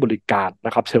ให้บริการน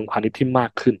ะครับเชิงพาณิชย์ที่มา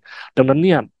กขึ้นดังนั้นเ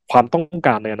นี่ยความต้องก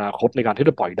ารในอนาคตในการที่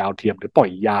จะปล่อยดาวเทียมหรือปล่อย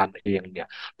ยานเองเนี่ย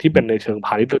ที่เป็นในเชิงพ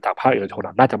าณิชย์หรือจากภาคเอกชน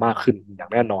น่าจะมากขึ้นอย่า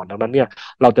งแน่นอนดังนั้นเนี่ย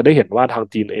เราจะได้เห็นว่าทาง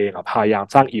จีนเองพยายาม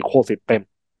สร้างอีโคซิสเต็ม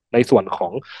ในส่วนขอ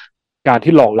งการ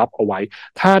ที่รองรับเอาไว้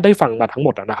ถ้าได้ฟังมาทั้งหม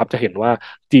ดนะครับจะเห็นว่า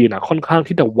จีนค่อนข้าง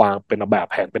ที่จะวางเป็นแบบ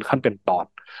แผนเป็นขั้นเป็นตอน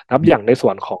นะครับอย่างในส่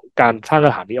วนของการสร้างส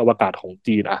ถานีอวกาศของ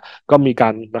จีนก็มีกา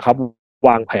รนะครับว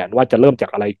างแผนว่าจะเริ่มจา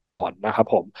กอะไรก่อนนะครับ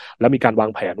ผมแล้วมีการวา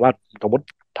งแผนว่าสมมติ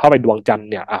ถ้าไปดวงจันทร์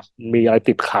เนี่ยมีอะไร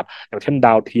ติดขัดอย่างเช่นด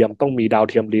าวเทียมต้องมีดาว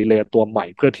เทียมรีเลย์ตัวใหม่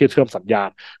เพื่อที่จะเชื่อมสัญญาณ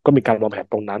ก็มีการวางแผน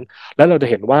ตรงนั้นและเราจะ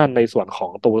เห็นว่าในส่วนขอ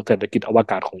งตัวเศรษฐกิจอว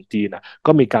กาศของจีน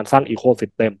ก็มีการสร้างอีโคซิ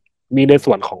สเต็มมีใน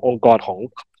ส่วนขององค์กรของ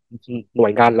หน่ว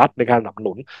ยงานรัฐในการสนับส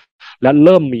นุนและเ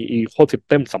ริ่มมีอีโคซิสเ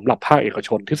ต็มสำหรับภาคเอกช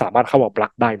นที่สามารถเข้ามาปลั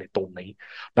กได้ในตรงนี้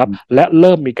นะครับและเ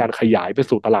ริ่มมีการขยายไป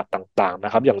สู่ตลาดต่างๆน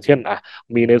ะครับอย่างเช่น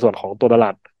มีในส่วนของตัวตล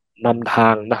าดนำทา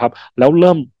งนะครับแล้วเ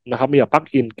ริ่มนะครับมีปลั๊ก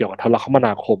อินเกี่ยวกับโทรคมน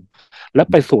าคมและ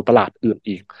ไปสู่ตลาดอื่น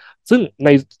อีกซึ่ง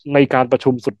ในการประชุ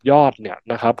มสุดยอดเนี่ย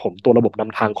นะครับผมตัวระบบน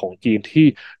ำทางของจีน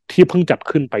ที่เพิ่งจัด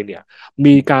ขึ้นไปเนี่ย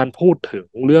มีการพูดถึง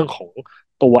เรื่องของ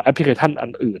ตัวแอปพลิเคชันอั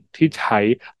นอื่นที่ใช้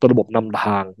ตัวระบบนำท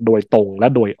างโดยตรงและ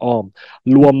โดยอ้อม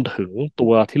รวมถึงตั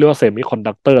วที่เรียกว่าเซมิคอน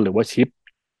ดักเตอร์หรือว่าชิป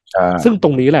ซึ่งตร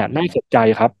งนี้แหละน่าสนใจ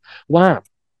ครับว่า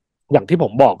อย่างที่ผ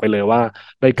มบอกไปเลยว่า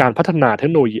ในการพัฒนาเทค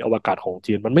โนโลยีอวกาศของ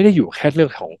จีนมันไม่ได้อยู่แค่เรื่อ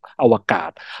งของอวกา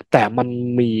ศแต่มัน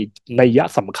มีนัย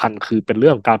สำคัญคือเป็นเ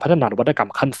รื่องการพัฒนานวัตกรร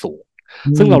มขั้นสูง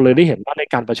ซึ่งเราเลยได้เห็นว่าใน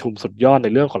การประชุมสุดยอดใน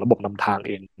เรื่องของระบบนำทางเ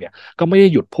องเนี่ยก็ไม่ได้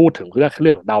หยุดพูดถึงเ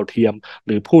รื่องดาวเทียมห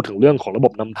รือพูดถึงเรื่องของระบ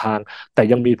บนำทางแต่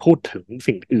ยังมีพูดถึง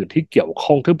สิ่งอื่นที่เกี่ยว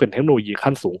ข้องที่เป็นเทคโนโลยี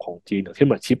ขั้นสูงของจีนอย่างเช่นเ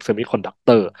หมือนชิปเซมิคอนดักเต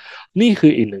อร์นี่คื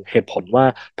ออีกหนึ่งเหตุผลว่า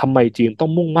ทำไมจีนต้อง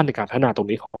มุ่งมั่นในการพัฒนาตรง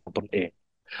นี้ของตนเอง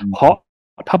เพราะ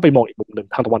ถ้าไปมองอีกมุมหนึ่ง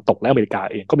ทางตะวันตกและอเมริกา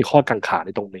เองก็มีข้อกังขาใน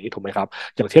ตรงนี้ถูกไหมครับ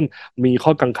อย่างเช่นมีข้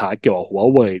อกังขาเกี่ยวกับหัว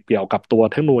เว่ยเกี่ยวกับตัว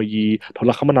เทคโนโลยีโท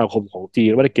รคมนาคมของจี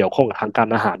นว่าจะเกี่ยวข้องกับทางการ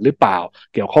อาหารหรือเปล่า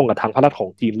เกี่ยวข้องกับทางภาครัฐของ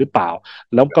จีนหรือเปล่า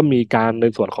แล้วก็มีการใน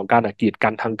ส่วนของการกีดกั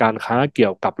นทางการค้าเกี่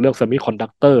ยวกับเรื่องเซมิคอนดั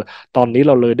กเตอร์ตอนนี้เ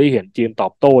ราเลยได้เห็นจีนตอ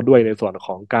บโต้ด้วยในส่วนข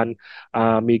องการ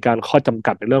มีการข้อจำ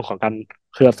กัดในเรื่องของการ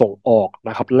เครือส่งออก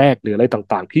นะครับแลกหรืออะไร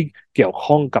ต่างๆที่เกี่ยว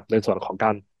ข้องกับในส่วนของก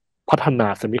ารพัฒนา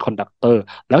เซมิคอนดักเตอร์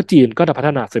แล้วจีนก็จะพัฒ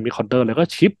นาเซมิคอนดักเตอร์แล้วก็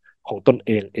ชิปของตนเ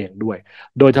องด้วย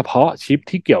โดยเฉพาะชิป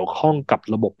ที่เกี่ยวข้องกับ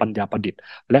ระบบปัญญาประดิษฐ์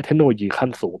และเทคโนโลยีขั้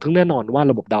นสูงซึ่งแน่นอนว่า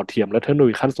ระบบดาวเทียมและเทคโนโล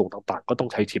ยีขั้นสูงต่างๆก็ต้อง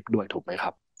ใช้ชิปด้วยถูกไหมครั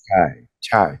บใช่ใ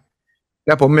ช่แล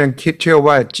ะผมยังเชื่อ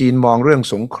ว่าจีนมองเรื่อง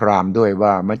สงครามด้วยว่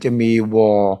ามันจะมี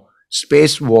war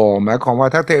space war หมายความว่า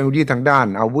ถ้าเทคโนโลยีทางด้าน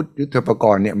อาวุธยุทโธปก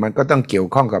รณ์เนี่ยมันก็ต้องเกี่ยว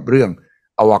ข้องกับเรื่อง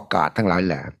อวกาศทั้งหลายแ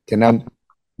หละฉะนั้น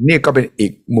นี่ก็เป็นอี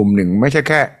กมุมหนึ่งไม่ใช่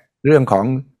แค่เรื่องของ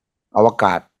อวก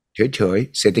าศเฉย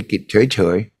ๆเศรษฐกิจเฉ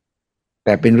ยๆแ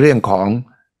ต่เป็นเรื่องของ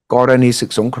กรณีศึ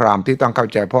กสงครามที่ต้องเข้า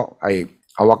ใจเพราะไอ้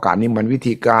อวกาศนี่มันวิ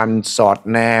ธีการสอด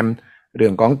แนมเรื่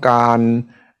องของการ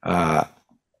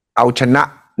เอาชนะ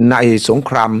ในสงค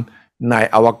รามใน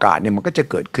อวกาศเนี่ยมันก็จะ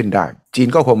เกิดขึ้นได้จีน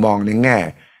ก็คงมองในแง่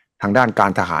ทางด้านกา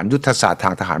รทหารยุทธศาสตร์ท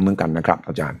างทหารเหมือนกันนะครับ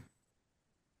อาจารย์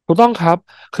ถูกต้องครับ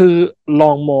คือล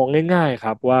องมองง่ายๆค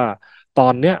รับว่าตอ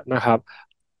นเนี้ยนะครับ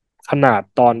ขนาด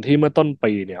ตอนที่เมื่อต้น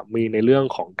ปีเนี่ยมีในเรื่อง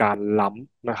ของการล้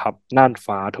ำนะครับน่าน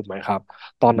ฟ้าถูกไหมครับ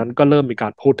ตอนนั้นก็เริ่มมีกา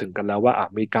รพูดถึงกันแล้วว่า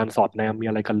มีการสอดแนมมี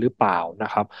อะไรกันหรือเปล่าน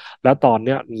ะครับแล้วตอนเ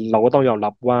นี้ยเราก็ต้องยอม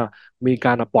รับว่ามีก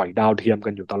ารปล่อยดาวเทียมกั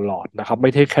นอยู่ตลอดนะครับไ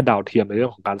ม่ใช่แค่ดาวเทียมในเรื่อ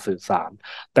งของการสื่อสาร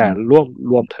แต่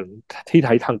รวมถึงที่ใ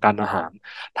ช้ทางการอาหาร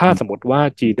ถ้าสมมติว่า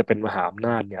จีนจะเป็นมหาอำน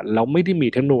าจเนี่ยแล้วไม่ได้มี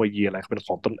เทคโนโลยีอะไรเป็นข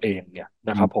องตนเองเนี่ย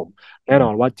นะครับผมแน่นอ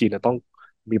นว่าจีนจะต้อง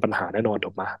มีปัญหาแน่นอนถู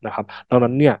กไหมนะครับดัง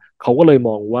นั้นเนี่ยเขาก็เลยม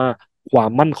องว่าควา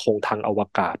มมั่นคงทางอว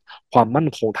กาศความมั่น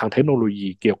คงทางเทคโนโลยี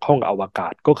เกี่ยวข้องกับอวกา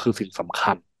ศก็คือสิ่งสำ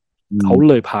คัญเขา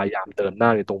เลยพยายามเดินหน้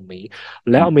าในตรงนี้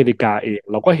และอเมริกาเอง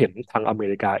เราก็เห็นทางอเม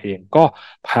ริกาเองก็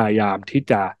พยายามที่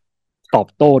จะตอบ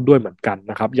โต้ด้วยเหมือนกัน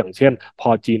นะครับอย่างเช่นพอ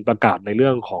จีนประกาศในเรื่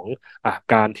องของ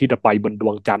การที่จะไปบนด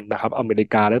วงจันทร์นะครับอเมริ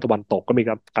กาและตะวันตกก็มี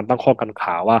การตั้งข้อกังข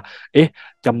าว่าเอ๊ะ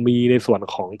จะมีในส่วน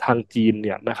ของทางจีนเ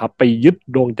นี่ยนะครับไปยึด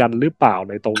ดวงจันทร์หรือเปล่า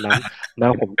ในตรงนั้นน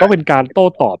ะผมก็เป็นการโต้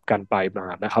ตอบกันไปมา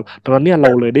นะครับตอนนั้นเนี่ยเรา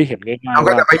เลยได้เห็นง่ายเราๆ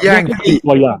ว่าก็จะไปแย่งที่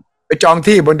ตัวอย่าง ไปจอง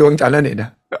ที่บนดวงจันทร์แล้วนี่นะ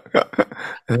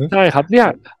ใช่ครับเ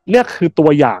นี่ยคือตัว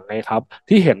อย่างไงครับ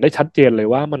ที่เห็นได้ชัดเจนเลย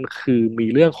ว่ามันคือมี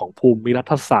เรื่องของภูมิรั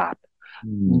ฐศาสตร์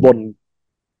บน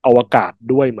อวกาศ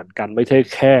ด้วยเหมือนกันไม่ใช่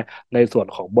แค่ในส่วน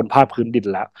ของบนภาคพื้นดิน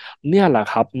แล้วเนี่ยแหละ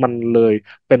ครับมันเลย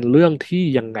เป็นเรื่องที่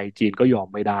ยังไงจีนก็ยอม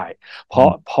ไม่ได้เพราะ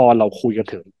พอเราคุยกัน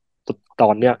ถึงตอ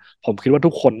นเนี้ยผมคิดว่าทุ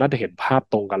กคนน่าจะเห็นภาพ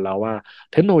ตรงกันแล้วว่า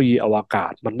เทคโนโลยีอวกา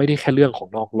ศมันไม่ได้แค่เรื่องของ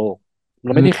นอกโลกมั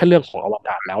นไม่ได้แค่เรื่องของอว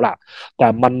กาศแล้วล่ะแต่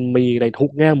มันมีในทุ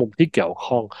กแง่มุมที่เกี่ยว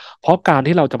ข้อง เพราะการ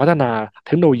ที่เราจะพัฒนาเ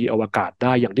ทคโนโลยีอวกาศไ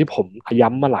ด้อย่างที่ผมย้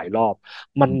ำมาหลายรอบ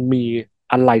มันมี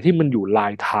อะไรที่มันอยู่ลา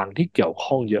ยทางที่เกี่ยว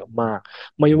ข้องเยอะมาก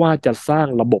ไม่ว่าจะสร้าง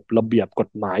ระบบระเบียบกฎ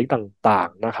หมายต่าง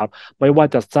ๆนะครับไม่ว่า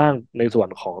จะสร้างในส่วน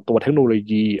ของตัวเทคโนโล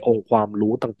ยีองค์ความ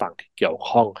รู้ต่างๆที่เกี่ยว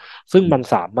ข้องซึ่งมัน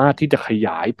สามารถที่จะขย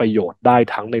ายประโยชน์ได้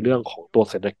ทั้งในเรื่องของตัว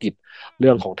เศรษฐกิจเ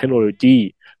รื่องของเทคโนโลยี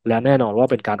และแน่นอนว่า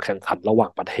เป็นการแข่งขันระหว่า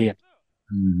งประเทศ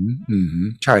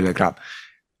ใช่เลยครับ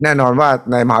แน่นอนว่า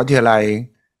ในมหาวิทยาลัย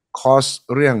คอร์ส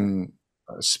เรื่อง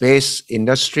space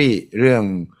industry เรื่อง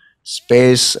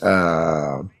space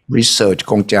research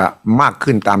คงจะมาก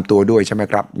ขึ้นตามตัวด้วยใช่ไหม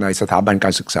ครับในสถาบันกา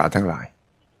รศึกษาทั้งหลาย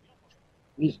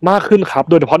มากขึ้นครับ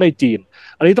โดยเฉพาะในจีน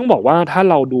อันนี้ต้องบอกว่าถ้า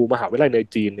เราดูมหาวิทยาลัยใน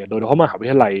จีนเนี่ยโดยเฉพาะมหาวิ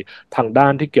ทยาลัยทางด้า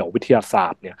นที่เกี่ยววิทยาศา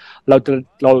สตร์เนี่ยเราจะ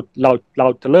เราเราเรา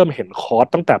จะเริ่มเห็นคอร์ส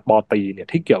ตั้งแต่ปอตรีเนี่ย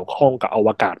ที่เกี่ยวข้องกับอว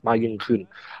กาศมากยิ่งขึ้น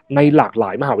ในหลากหล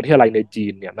ายมหาวิทยาลัยในจี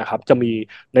นเนี่ยนะครับจะมี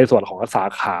ในส่วนของสา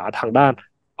ขาทางด้าน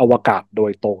อวกาศโด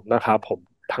ยตรงนะครับผม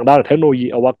ทางด้านเทคโนโลยี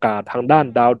อวกาศทางด้าน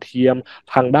ดาวเทียม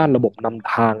ทางด้านระบบน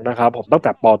ำทางนะครับผมตั้งแ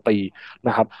ต่ปอตรี น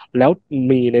ะครับแล้ว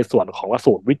มีในส่วนของ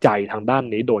ศูนย์วิจัยทางด้าน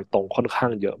นี้โดยตรงค่อนข้า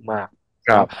งเยอะมาก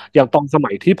ครับนะครับอย่างตอนส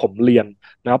มัยที่ผมเรียน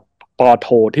นะครับปอโท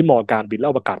ที่มอการบินและ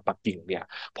อวกาศปักกิ่งเนี่ย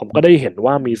ผมก็ได้เห็น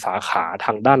ว่ามีสาขาท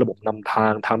างด้านระบบนำทา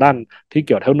งทางด้านที่เ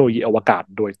กี่ยวเทคโนโลยีอวกาศ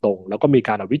โดยตรงแล้วก็มีก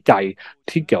ารวิจัย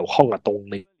ที่เกี่ยวข้องกับตรง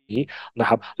นี้นะ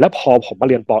ครับและพอผมมา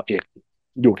เรียนปอเอก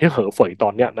อยู่ที่เหอเฟยตอ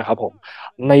นเนี้ยนะครับผม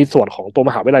ในส่วนของตัวม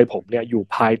หาวิทยาลัยผมเนี่ยอยู่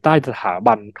ภายใต้สถา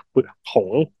บันของ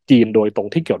จีนโดยตรง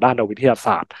ที่เกี่ยวด้านวิทยาศ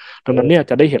าสตร์ ดังนั้นเนี่ย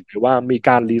จะได้เห็นเลยว่ามีก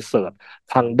ารรีเสิร์ช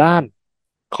ทางด้าน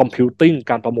คอมพิวติ้ง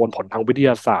การประมวลผลทางวิทย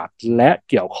าศาสตร์และ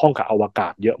เกี่ยวข้องกับอวกา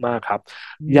ศเยอะมากครับ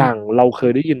อย่างเราเค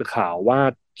ยได้ยินข่าวว่า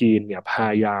จีนเนี่ยพย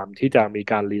ายามที่จะมี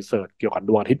การรีเสิร์ชเกี่ยวกับด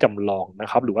วงอาทิตย์จำลองนะ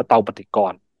ครับหรือว่าเตาปฏิก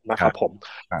รณ์นะครับผม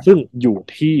ซึ่งอยู่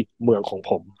ที่เมืองของ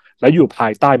ผมและอยู่ภา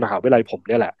ยใต้มหาวิทยาลัยผม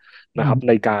เนี่ยแหละนะครับใ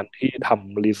นการที่ท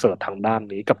ำรีเสิร์ชทางด้าน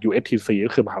นี้กับ USTC ก็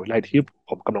คือมหาวิทยาลัยที่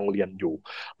ผมกำลังเรียนอยู่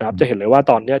นะครับจะเห็นเลยว่า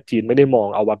ตอนนี้จีนไม่ได้มอง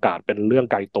อวกาศเป็นเรื่อง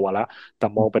ไกลตัวแล้วแต่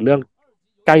มองเป็นเรื่อง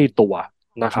ใกล้ตัว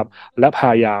นะครับและพ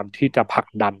ยายามที่จะผลัก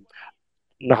ดัน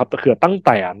นะครับคือตั้งแ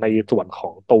ต่ในส่วนขอ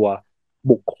งตัว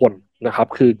บุคคลนะครับ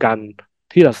คือการ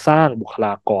ที่จะสร้างบุคล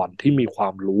ากรที่มีควา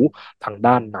มรู้ทาง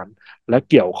ด้านนั้นและ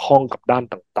เกี่ยวข้องกับด้าน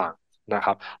ต่างๆนะค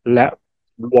รับและ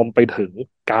รวมไปถึง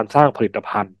การสร้างผลิต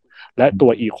ภัณฑ์และตั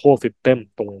วอีโคซิสเต็ม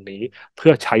ตรงนี้เพื่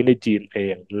อใช้ในจีนเอ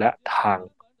งและทาง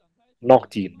นอก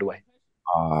จีนด้วย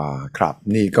ครับ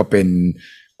นี่ก็เป็น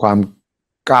ความ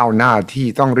ก้าวหน้าที่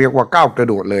ต้องเรียกว่าก้าวกระ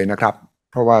โดดเลยนะครับ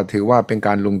เพราะว่าถือว่าเป็นก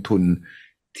ารลงทุน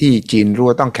ที่จีนรู้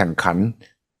ว่าต้องแข่งขัน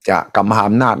จะกับมหา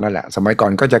อำนาจนั่นแหละสมัยก่อ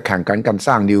นก็จะแข่งกันกันส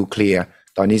ร้างนิวเคลียร์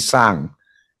ตอนนี้สร้าง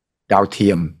ดาวเที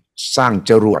ยมสร้าง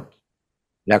จรวด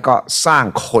แล้วก็สร้าง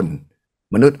คน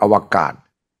มนุษย์อวกาศ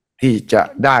ที่จะ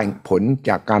ได้ผลจ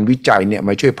ากการวิจัยเนี่ยม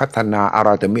าช่วยพัฒนาอะไร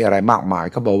แต่มีอะไรมากมาย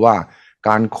เขาบอกว่าก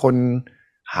ารค้น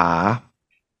หา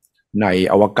ใน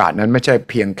อวกาศนั้นไม่ใช่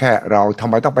เพียงแค่เราทำ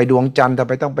ไมต้องไปดวงจันทร์ทำไ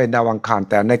มต้องไปดาวอังคาร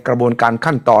แต่ในกระบวนการ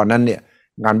ขั้นตอนนั้นเนี่ย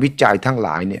งานวิจัยทั้งหล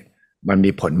ายเนี่ยมัน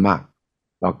มีผลมาก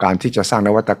ต่อการที่จะสร้างน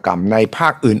วัตกรรมในภา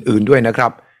คอื่นๆด้วยนะครั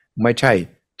บไม่ใช่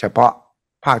เฉพาะ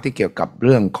ภาคที่เกี่ยวกับเ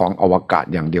รื่องของอวกาศ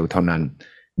อย่างเดียวเท่านั้น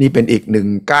นี่เป็นอีกหนึ่ง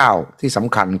ก้าวที่ส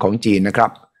ำคัญของจีนนะครั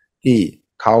บที่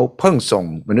เขาเพิ่งส่ง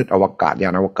มนุษย์อวกาศยา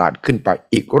นอวกาศขึ้นไป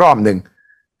อีกรอบหนึ่ง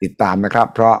ติดตามนะครับ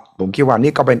เพราะผมคิดว่า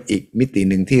นี่ก็เป็นอีกมิติ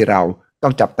หนึ่งที่เราต้อ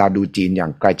งจับตาดูจีนอย่า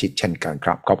งใกล้ชิดเช่นกันค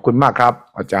รับขอบคุณมากครับ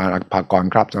อาจารย์ภากร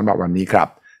ครับสำหรับวันนี้ครับ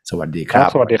สวัสดีครับ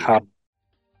สวัสดีครับ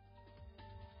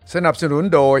สนับสนุน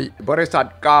โดยบริษัท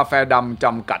กาแฟดำจ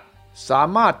ำกัดสา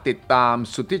มารถติดตาม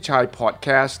สุทธิชัยพอดแค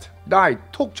สต์ได้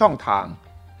ทุกช่องทาง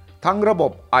ทั้งระบ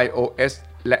บ iOS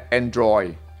และ Android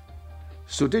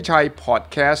สุทธิชัยพอด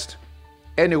แคสต์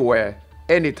anywhere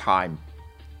anytime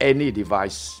any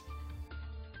device